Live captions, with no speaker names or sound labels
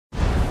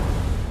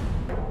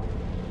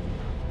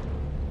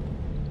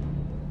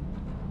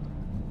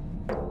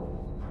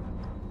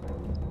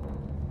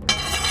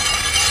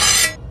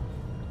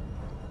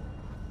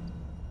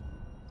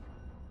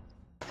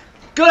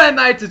G'day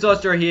mates, it's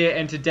Austro here,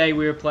 and today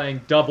we are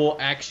playing Double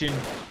Action.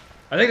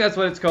 I think that's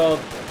what it's called.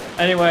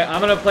 Anyway, I'm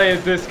gonna play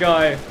as this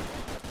guy.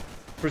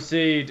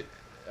 Proceed.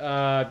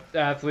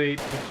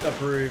 Athlete.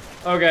 Approved.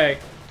 Okay.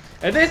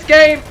 In this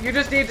game, you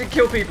just need to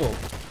kill people.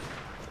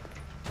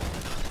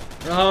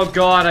 Oh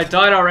god, I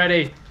died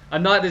already.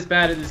 I'm not this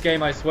bad at this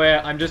game, I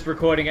swear. I'm just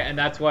recording it, and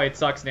that's why it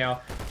sucks now.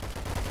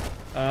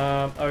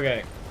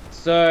 Okay.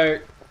 So...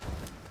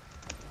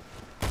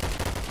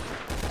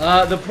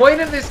 the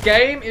point of this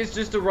game is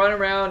just to run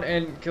around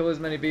and kill as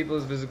many people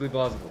as physically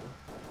possible.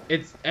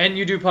 And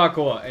you do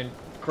parkour and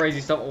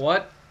crazy stuff.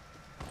 What?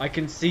 I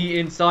can see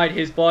inside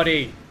his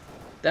body.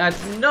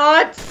 That's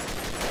nuts!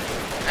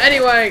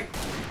 Anyway,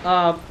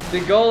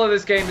 the goal of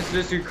this game is to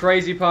just do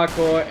crazy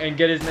parkour and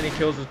get as many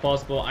kills as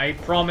possible. I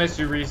promise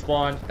you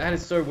respawn. That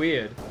is so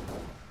weird.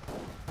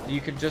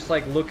 You can just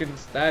like look and...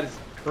 That is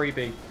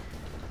creepy.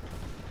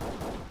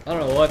 I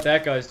don't know what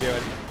that guy's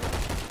doing.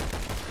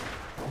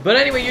 But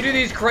anyway, you do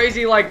these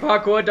crazy, like,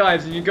 parkour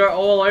dives, and you go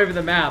all over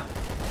the map.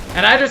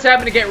 And I just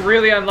happen to get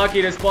really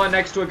unlucky to spawn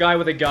next to a guy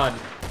with a gun.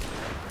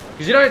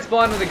 Because you don't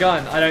spawn with a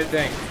gun, I don't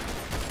think.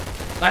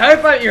 I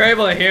hope you're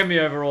able to hear me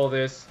over all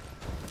this.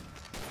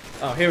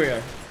 Oh, here we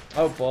go.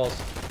 Oh,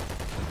 balls.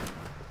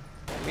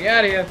 Get me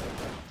out of here.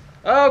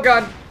 Oh,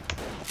 God.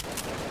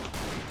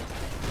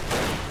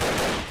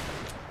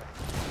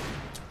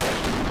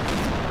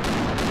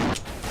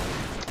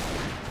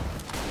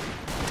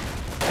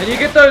 And you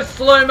get those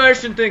slow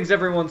motion things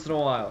every once in a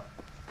while.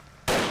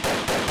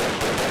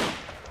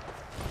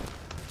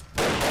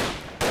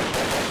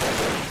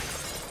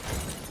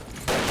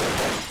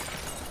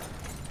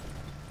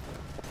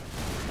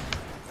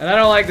 And I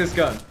don't like this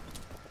gun.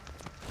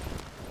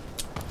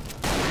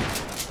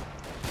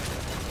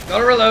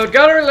 Gotta reload,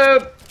 gotta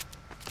reload!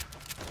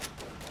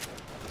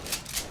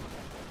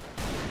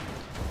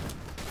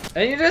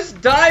 And you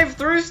just dive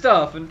through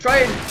stuff and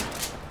try and...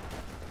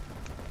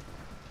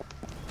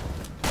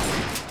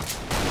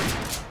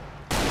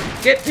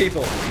 get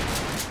people.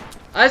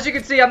 As you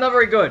can see, I'm not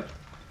very good.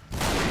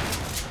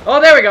 Oh,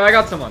 there we go. I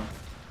got someone.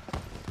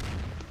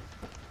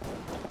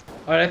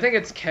 Alright, I think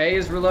it's K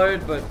is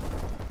reload, but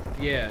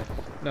yeah,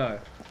 no.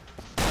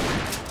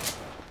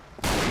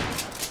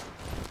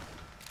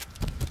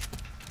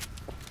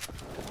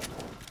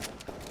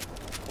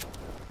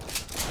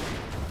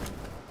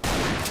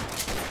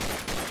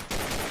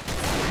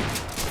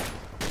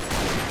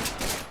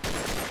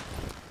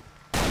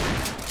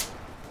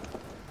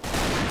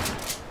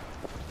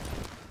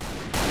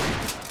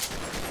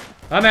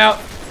 I'm out.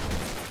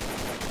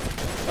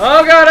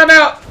 Oh god, I'm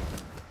out.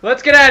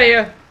 Let's get out of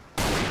here.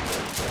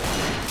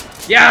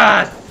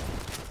 Yes!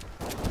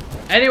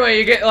 Anyway,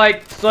 you get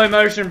like slow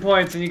motion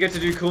points and you get to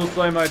do cool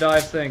slow-mo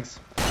dive things.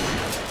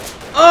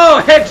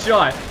 Oh,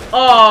 headshot.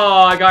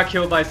 Oh, I got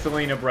killed by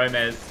Selena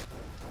Bromez.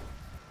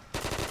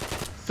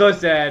 So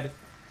sad.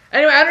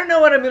 Anyway, I don't know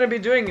what I'm going to be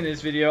doing in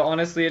this video,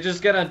 honestly. I'm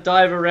just going to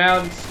dive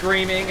around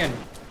screaming and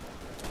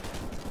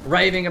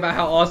raving about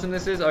how awesome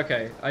this is.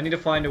 Okay, I need to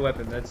find a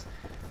weapon. That's...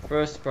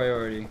 first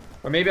priority.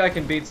 Or maybe I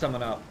can beat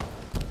someone up.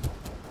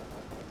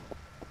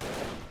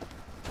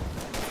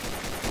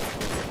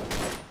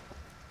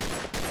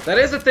 That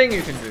is a thing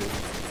you can do.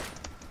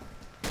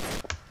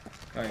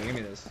 Alright, give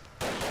me this.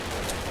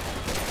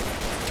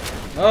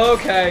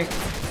 Okay.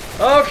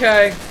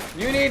 Okay.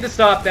 You need to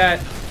stop that.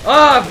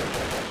 Oh!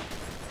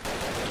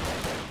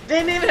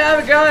 Didn't even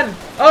have a gun!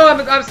 Oh,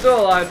 I'm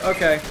still alive.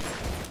 Okay.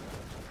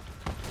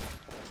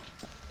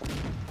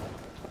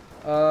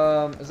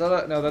 Is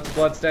that a... no, that's a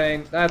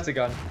bloodstain. That's a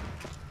gun.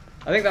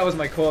 I think that was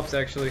my corpse,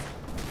 actually.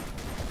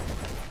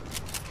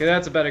 Okay,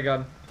 that's a better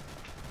gun.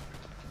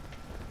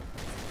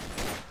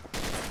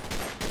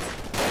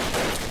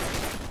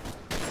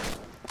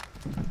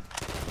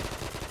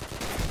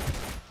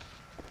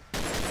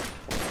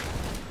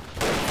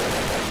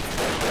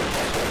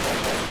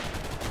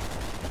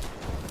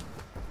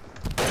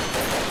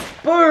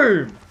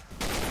 Boom!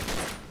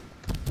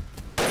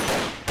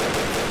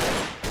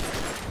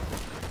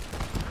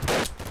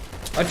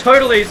 I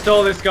totally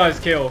stole this guy's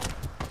kill.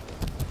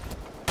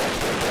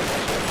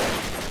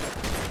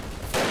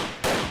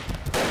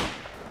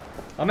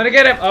 I'm gonna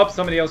get him. Oh,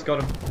 somebody else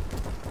got him.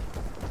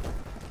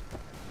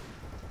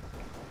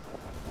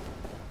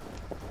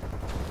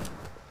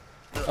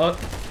 Oh,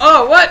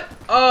 oh, what?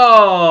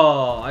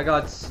 Oh, I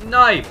got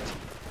sniped.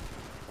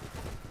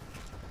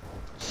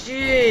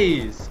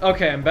 Jeez.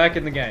 Okay, I'm back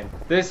in the game.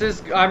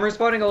 I'm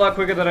responding a lot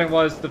quicker than I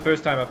was the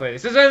first time I played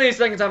this. This is only the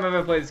second time I've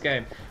ever played this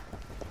game.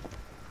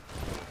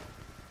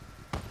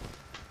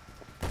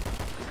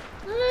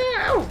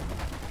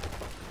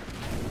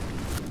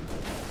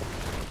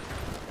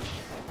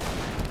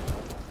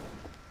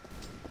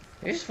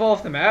 You just fall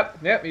off the map.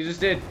 Yep, you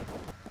just did.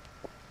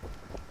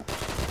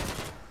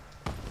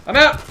 I'm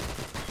out!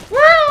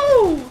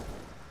 Woo!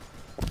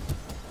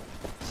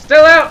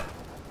 Still out!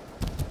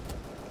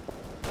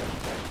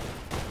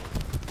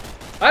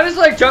 I just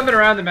like jumping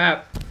around the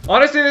map.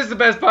 Honestly, this is the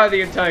best part of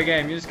the entire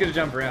game. You just get to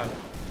jump around.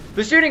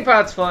 The shooting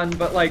part's fun,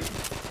 but like,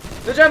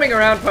 the jumping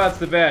around part's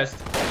the best.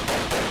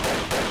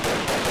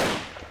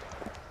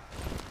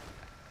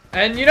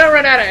 And you don't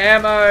run out of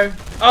ammo.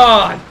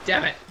 Oh,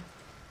 damn it.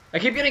 I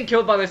keep getting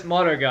killed by this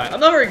motto guy. I'm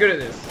not very good at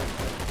this.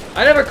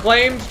 I never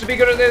claimed to be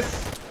good at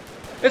this.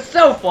 It's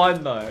so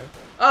fun, though.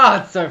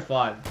 Ah, it's so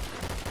fun.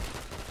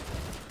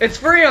 It's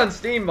free on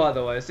Steam, by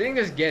the way, so you can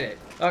just get it.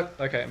 Oh,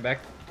 okay, I'm back.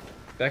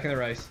 Back in the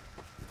race.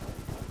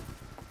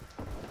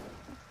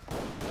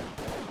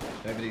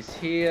 Nobody's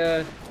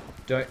here.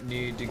 Don't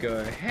need to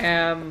go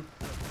ham.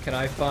 Can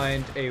I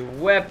find a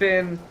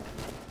weapon?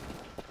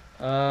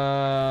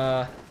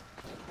 I'm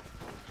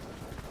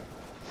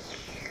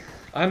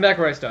back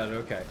where I started,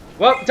 okay.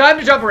 Well, time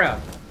to jump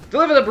around.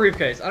 Deliver the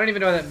briefcase. I don't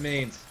even know what that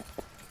means.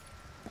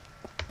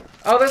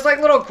 Oh, there's like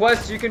little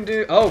quests you can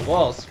do. Oh,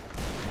 balls.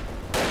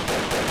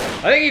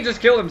 I think he just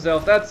killed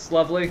himself. That's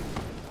lovely.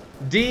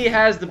 D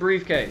has the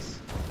briefcase.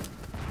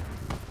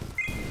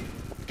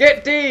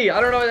 Get D! I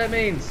don't know what that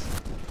means.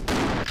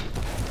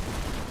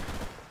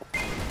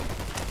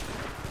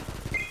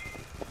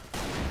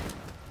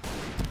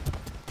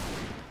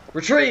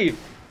 Retrieve!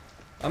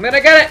 I'm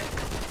gonna get it!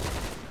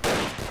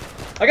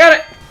 I got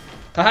it!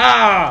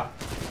 Haha!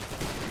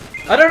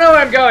 I don't know where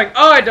I'm going.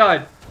 Oh, I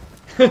died.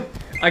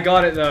 I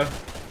got it though.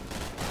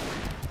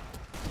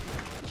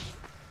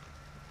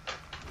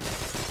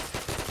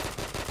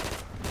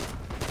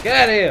 Get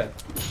out of here!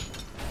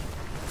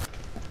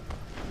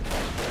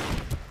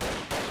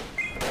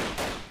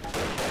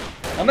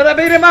 I'm gonna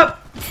beat him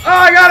up! Oh,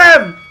 I got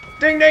him!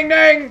 Ding, ding,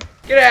 ding!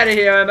 Get out of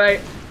here,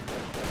 mate.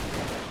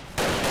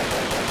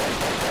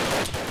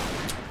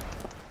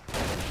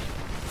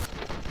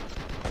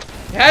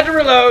 Had to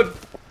reload.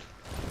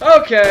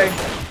 Okay.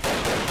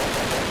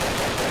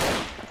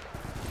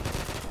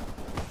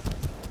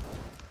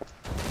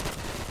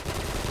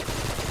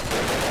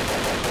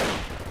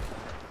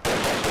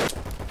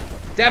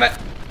 Damn it.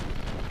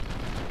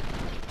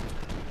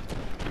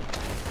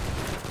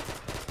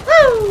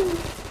 Woo!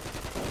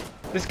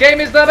 This game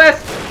is the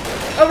best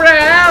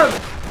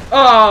around.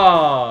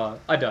 Oh,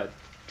 I died.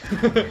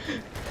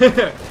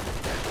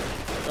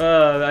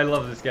 I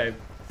love this game.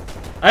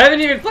 I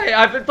haven't even played.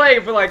 I've been playing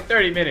it for like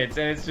 30 minutes,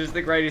 and it's just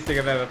the greatest thing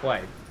I've ever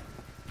played.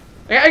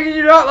 How can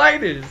you not like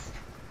this?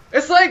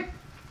 It's like,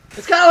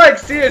 it's kind of like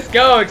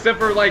CS:GO, except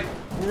for like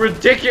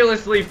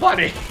ridiculously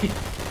funny.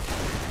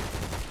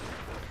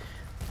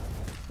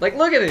 Like,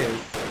 look at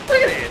this. Look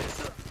at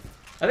this.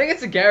 I think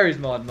it's a Gary's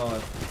mod.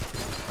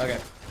 Okay.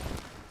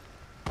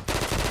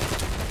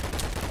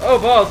 Oh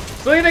balls!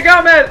 Selena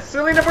Gomez!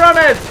 Selena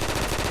Bromez!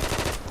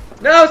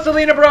 No,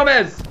 Selena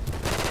Bromez!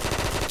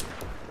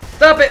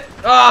 Stop it!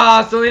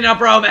 Ah, oh, Selena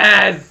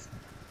Bromez!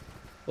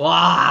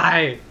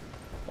 Why?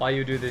 Why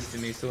you do this to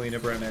me, Selena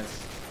Bromez?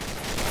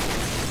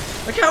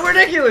 Look how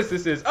ridiculous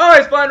this is! Oh,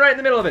 I spawned right in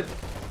the middle of it!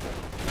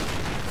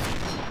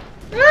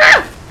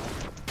 Ah!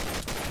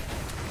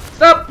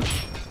 Stop!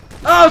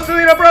 Oh,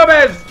 Selena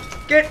Bromez!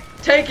 Get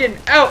taken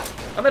out!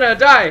 I'm gonna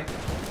die!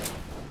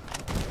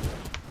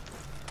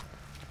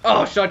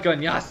 Oh,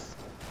 shotgun, yes!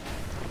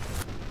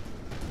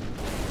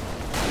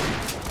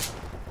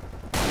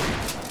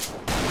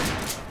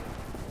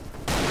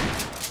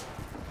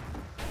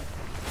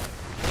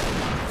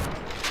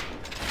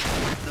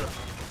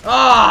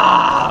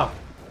 Ah!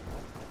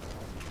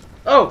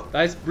 Oh,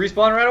 nice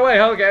respawn right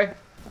away. Okay.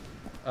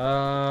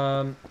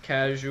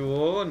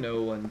 Casual.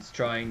 No one's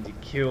trying to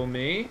kill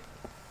me.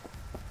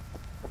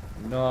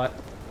 Not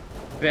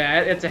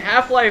bad. It's a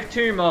Half-Life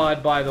 2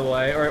 mod, by the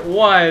way, or it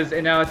was,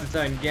 and now it's its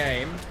own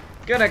game.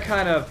 Gonna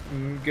kind of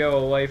go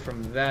away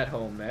from that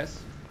whole mess.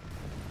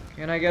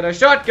 Can I get a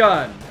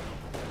shotgun?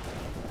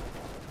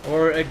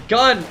 Or a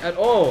gun at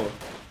all?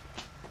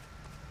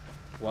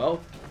 Well,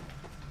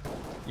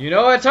 you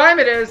know what time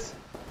it is.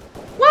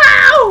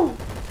 Wow!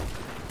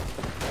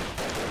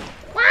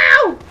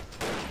 Wow!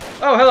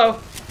 Oh, hello.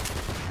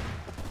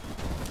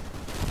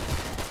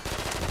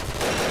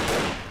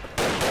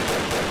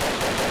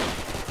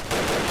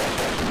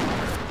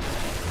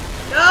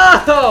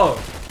 No!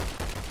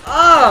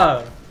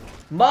 Ah!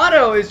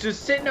 Motto is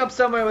just sitting up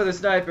somewhere with a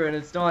sniper, and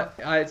it's not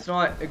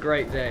a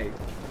great day.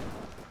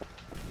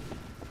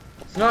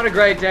 It's not a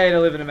great day to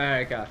live in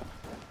America.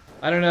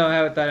 I don't know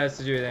how that has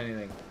to do with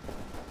anything.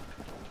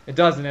 It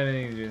doesn't have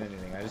anything to do with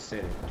anything. I just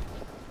said it.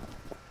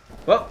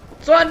 Well,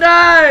 swan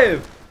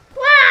dive!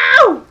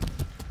 Wow!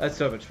 That's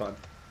so much fun.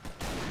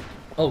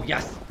 Oh,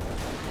 yes!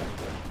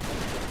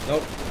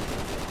 Nope.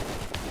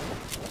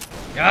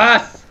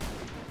 Yes!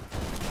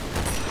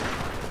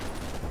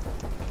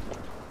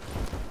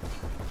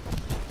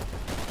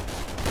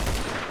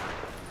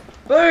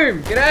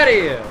 Boom! Get out of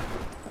here!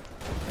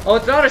 Oh,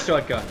 it's not a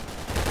shotgun.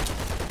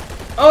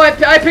 Oh,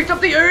 I picked up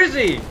the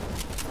Uzi!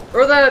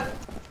 Or the...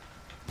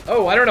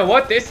 Oh, I don't know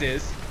what this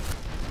is.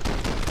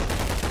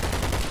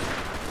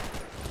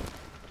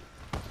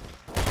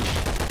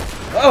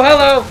 Oh,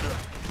 hello!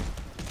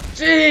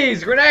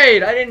 Jeez,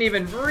 grenade! I didn't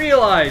even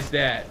realize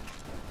that.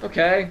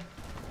 Okay.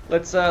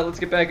 Let's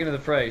get back into the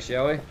fray,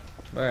 shall we?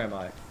 Where am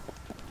I?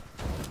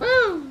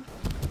 Woo!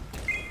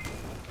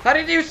 How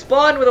did you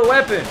spawn with a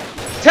weapon?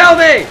 Tell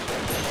me!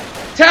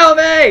 Tell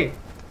me!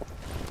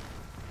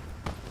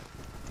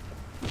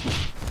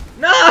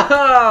 No!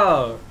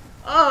 No!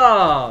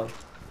 Oh!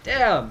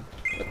 Damn!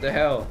 What the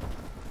hell?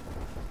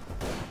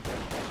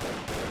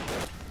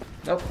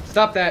 Nope.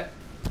 Stop that.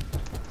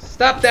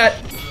 Stop that!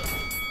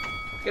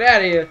 Get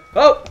out of here.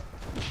 Oh!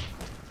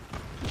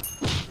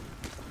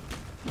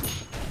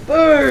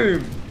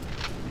 Boom!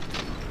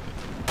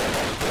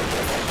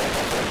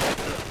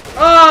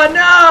 Oh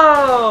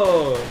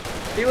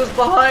no! He was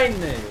behind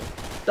me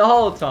the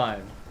whole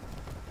time.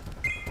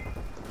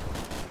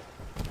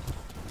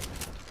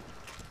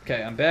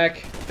 Okay, I'm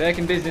back. Back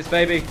in business,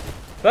 baby.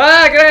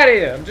 Ah, get out of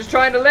here! I'm just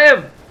trying to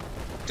live!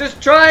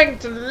 Just trying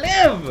to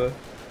live!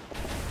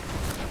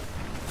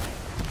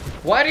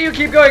 Why do you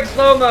keep going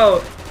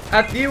slow-mo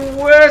at the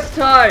worst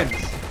times?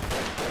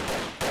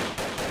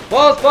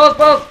 Balls, balls,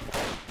 balls!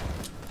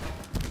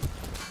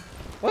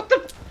 What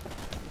the?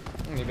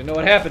 I don't even know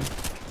what happened.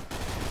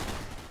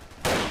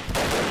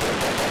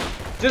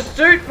 Just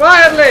shoot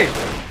wildly!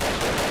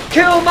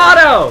 Kill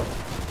Motto!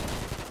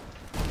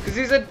 Because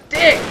he's a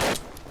dick!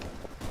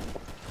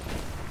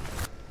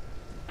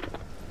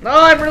 No,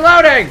 I'm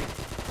reloading!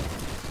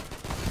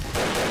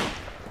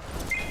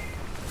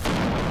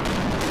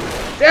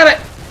 Damn it!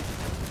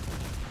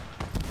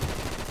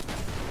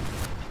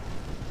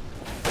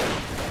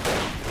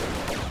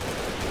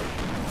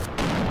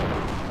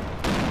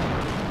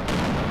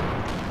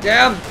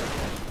 Damn!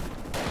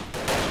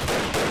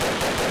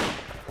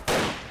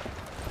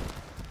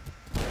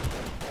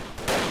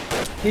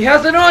 He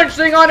has an orange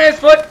thing on his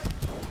foot!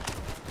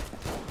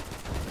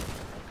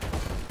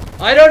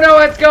 I don't know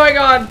what's going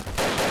on!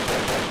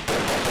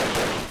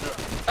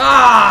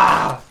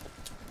 Ah!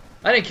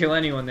 I didn't kill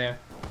anyone there.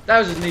 That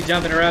was just me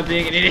jumping around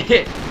being an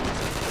idiot.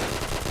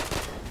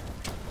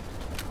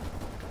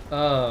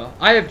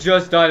 I have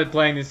just started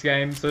playing this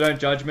game, so don't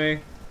judge me.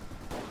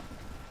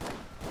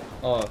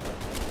 Oh.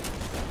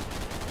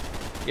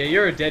 Yeah,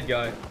 you're a dead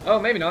guy. Oh,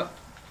 maybe not.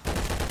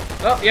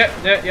 Oh,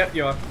 yep,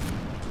 you are.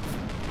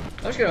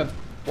 I'm just gonna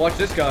watch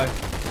this guy.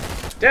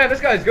 Damn, this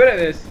guy's good at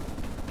this.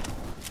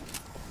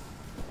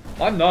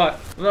 I'm not.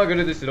 I'm not good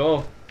at this at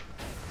all.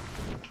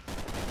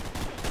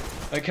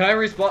 Like, can I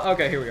respawn?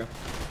 Okay, here we go.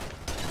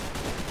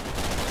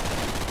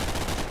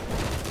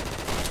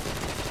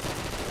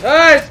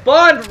 Ah, it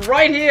spawned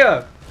right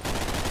here!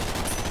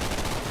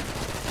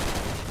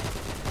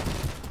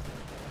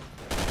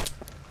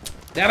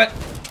 Damn it!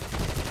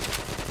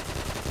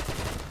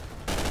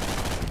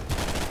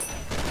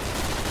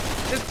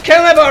 Just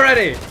kill him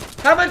already!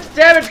 How much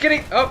damage can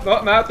he— oh,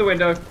 I'm out the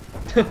window.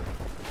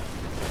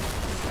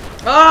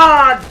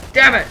 Ah,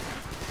 damn it!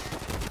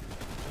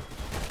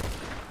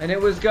 And it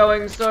was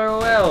going so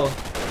well.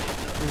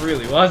 It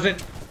really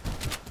wasn't.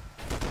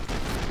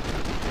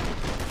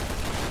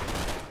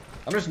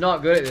 I'm just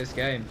not good at this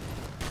game.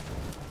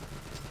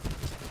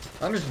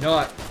 I'm just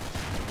not.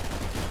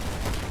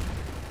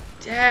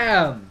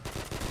 Damn.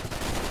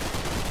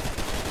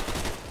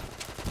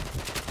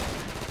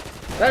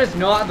 That is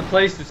not the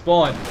place to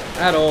spawn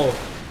at all.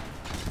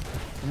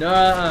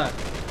 Nah.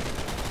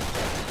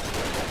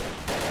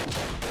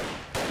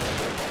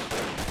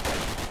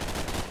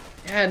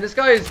 Man, this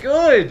guy is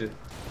good.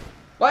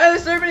 Why are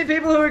there so many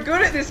people who are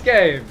good at this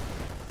game?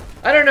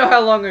 I don't know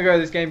how long ago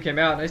this game came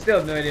out, and I still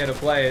have no idea how to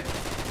play it.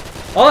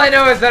 All I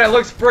know is that it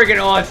looks friggin'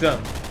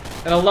 awesome.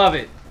 And I love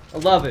it. I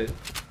love it.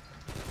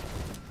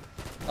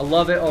 I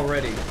love it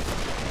already.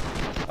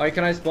 Alright,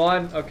 can I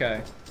spawn?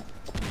 Okay.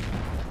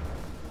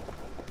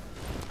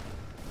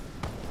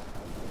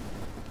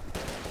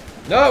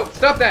 No!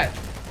 Stop that!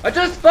 I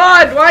just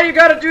spawned! Why you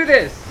gotta do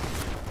this?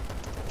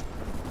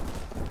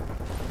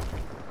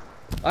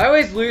 I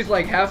always lose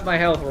like half my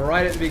health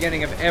right at the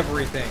beginning of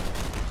everything.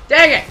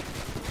 Dang it!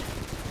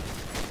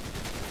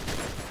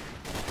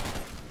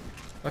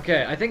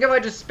 Okay, I think if I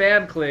just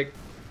spam click,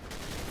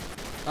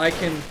 I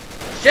can—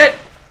 shit!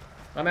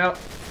 I'm out.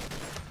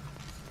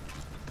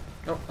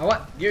 No, I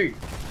want you.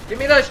 Give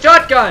me the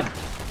shotgun!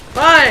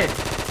 Fine!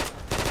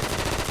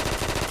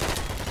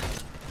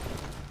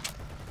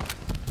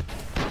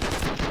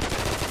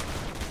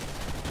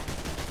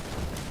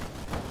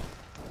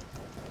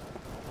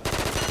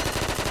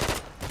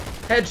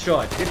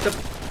 Headshot. Get the—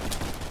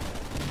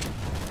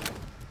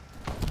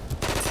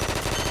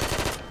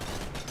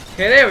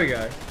 okay, there we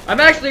go. I'm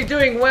actually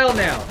doing well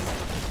now.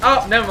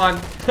 Oh, never mind.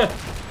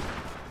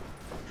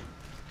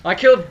 I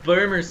killed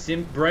Boomer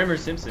Simpson.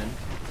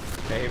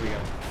 Okay, here we go.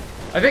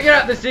 I figured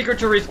out the secret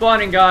to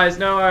respawning, guys.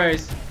 No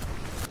worries.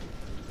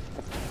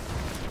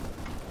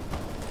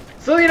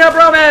 Selena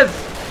Bromez!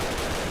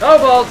 Oh,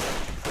 balls.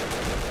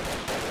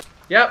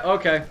 Yep,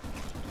 okay.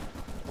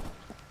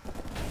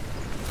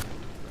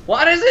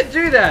 Why does it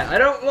do that? I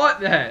don't want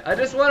that. I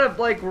just want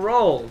to, like,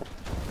 roll.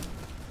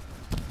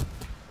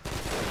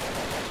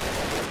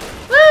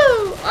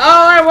 Woo!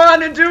 All I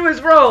want to do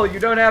is roll. You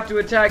don't have to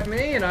attack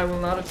me, and I will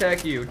not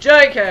attack you.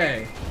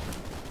 JK!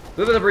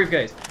 Look at the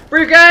briefcase.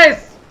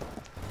 Briefcase!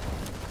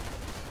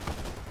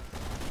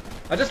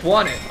 I just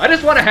want it. I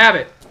just want to have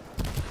it.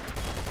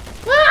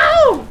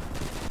 Wow!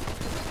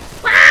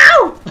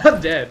 Wow! I'm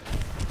dead.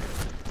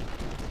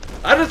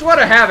 I just want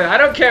to have it. I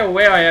don't care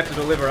where I have to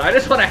deliver. I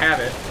just want to have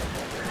it.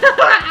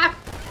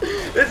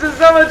 This is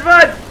so much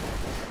fun!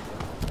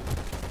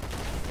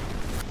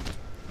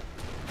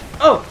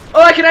 Oh!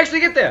 Oh, I can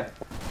actually get there!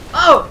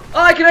 Oh! Oh,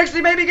 I can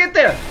actually maybe get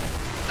there!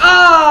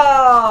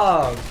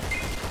 Oh!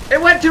 It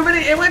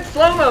went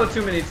slow-mo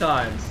too many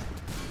times.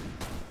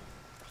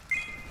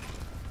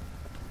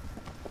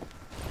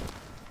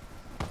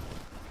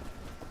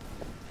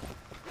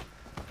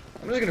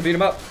 I'm just gonna beat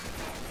him up.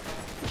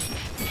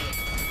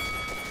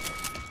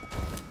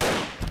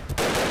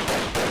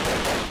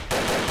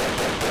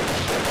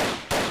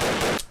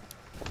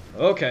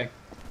 Okay.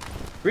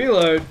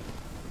 Reload.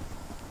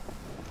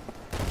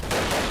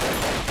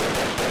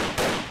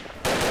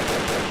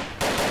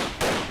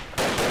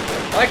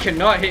 I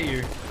cannot hit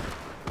you.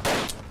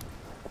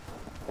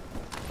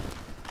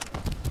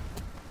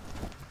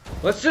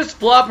 Let's just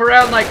flop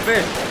around like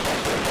fish.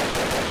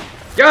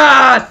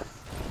 Yes!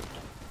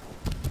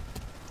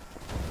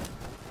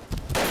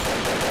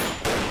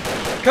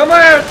 Come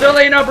here,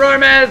 Selena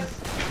Bromez!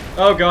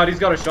 Oh god, he's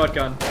got a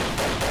shotgun.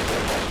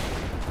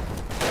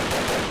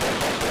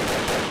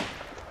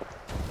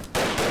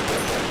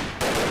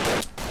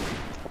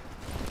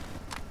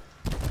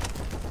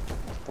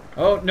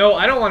 Oh, no,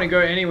 I don't want to go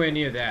anywhere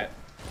near that.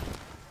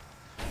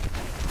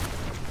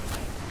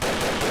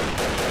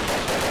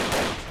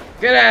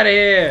 Get out of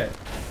here!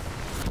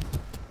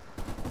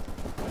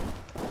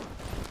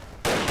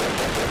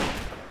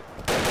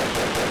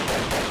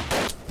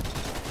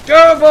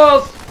 Go,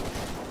 balls!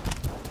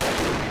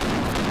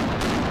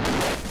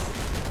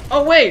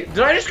 Oh, wait,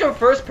 did I just go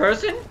first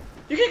person?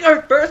 You can go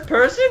first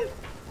person?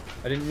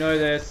 I didn't know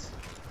this.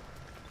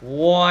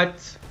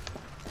 What?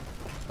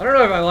 I don't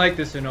know if I like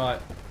this or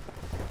not.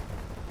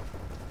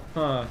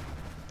 Huh.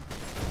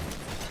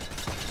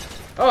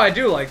 Oh, I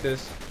do like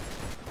this.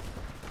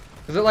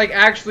 Because it, like,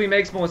 actually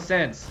makes more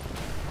sense.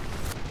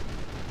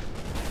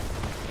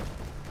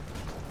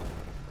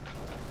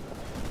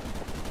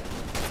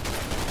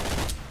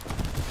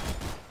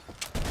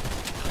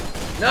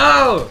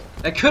 No!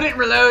 I couldn't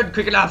reload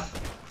quick enough.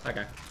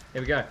 Okay,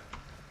 here we go.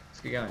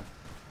 Let's get going.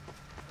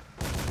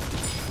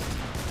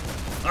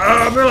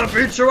 I'm gonna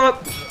beat you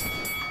up!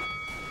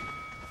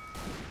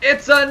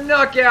 It's a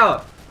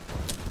knockout!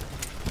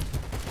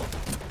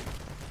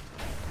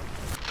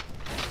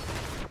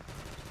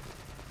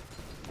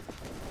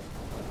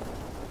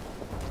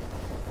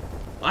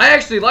 I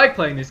actually like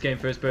playing this game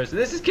first person.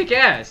 This is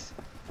kick-ass.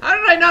 How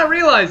did I not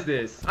realize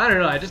this? I don't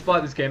know, I just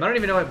bought this game. I don't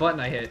even know what button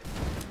I hit.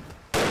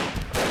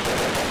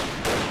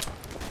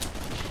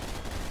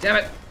 Damn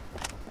it.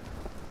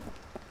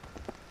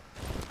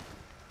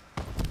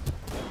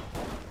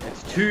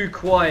 It's too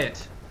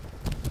quiet.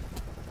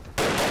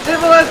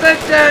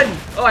 Civilization!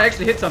 Oh, I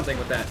actually hit something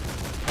with that.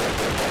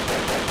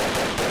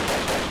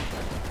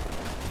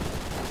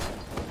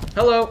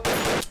 Hello.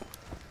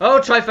 Oh,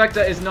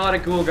 Trifecta is not a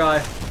cool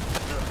guy.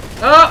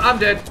 Oh, I'm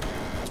dead.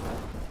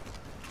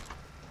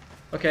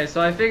 Okay,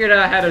 so I figured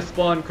out how to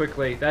spawn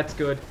quickly. That's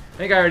good. I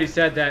think I already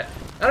said that.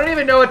 I don't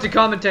even know what to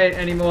commentate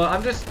anymore.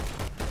 I'm just...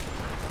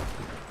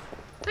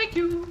 Thank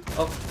you.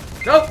 Oh,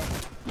 no.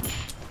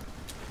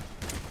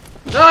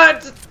 No,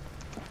 it's...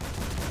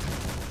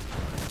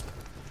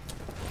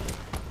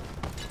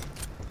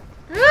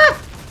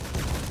 Ah!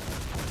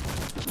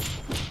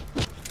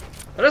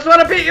 I just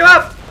want to beat you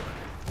up.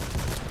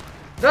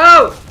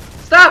 No,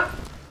 stop.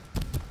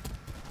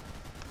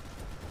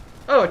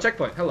 Oh, a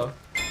checkpoint. Hello.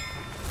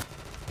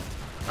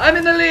 I'm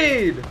in the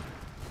lead.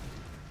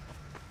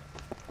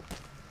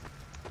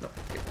 No.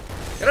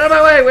 Get out of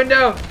my way,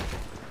 window.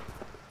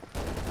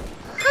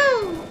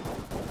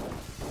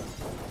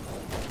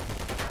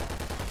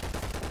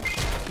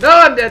 No,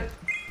 I'm dead.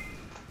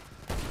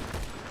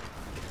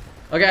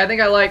 Okay, I think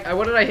I like...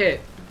 what did I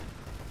hit?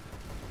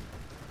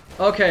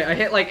 Okay, I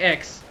hit like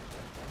X.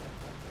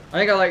 I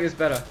think I like this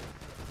better.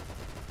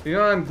 You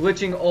know, I'm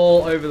glitching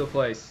all over the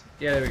place.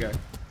 Yeah, there we go.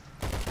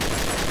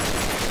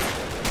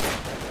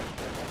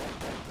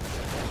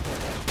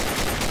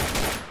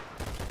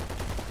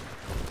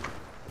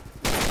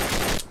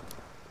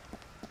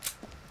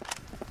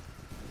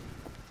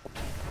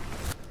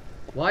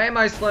 Why am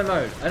I slow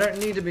mode? I don't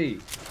need to be.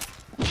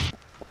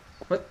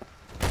 What?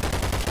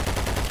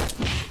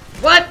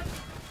 What?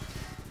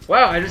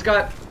 Wow, I just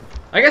got...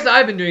 I guess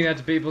I've been doing that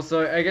to people,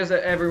 so I guess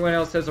everyone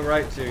else has a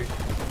right to.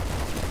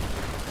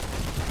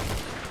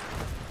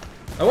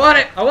 I want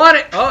it! I want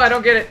it! Oh, I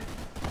don't get it.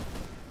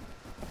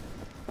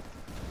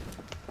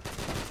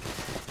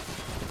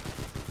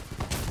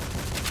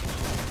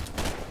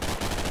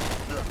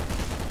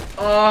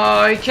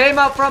 Oh, he came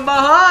up from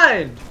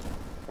behind!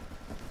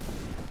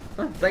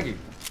 Oh, thank you.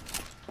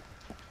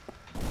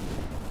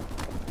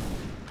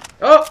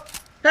 Oh!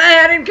 Hey,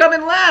 I didn't come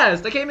in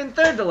last! I came in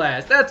third to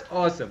last. That's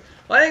awesome.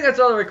 Well, I think that's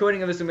all the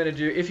recording of this I'm going to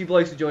do. If you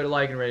blokes enjoyed, a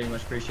like and rating,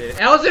 much appreciated.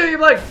 And I'll see you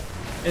blokes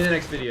in the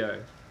next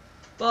video.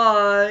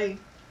 Bye!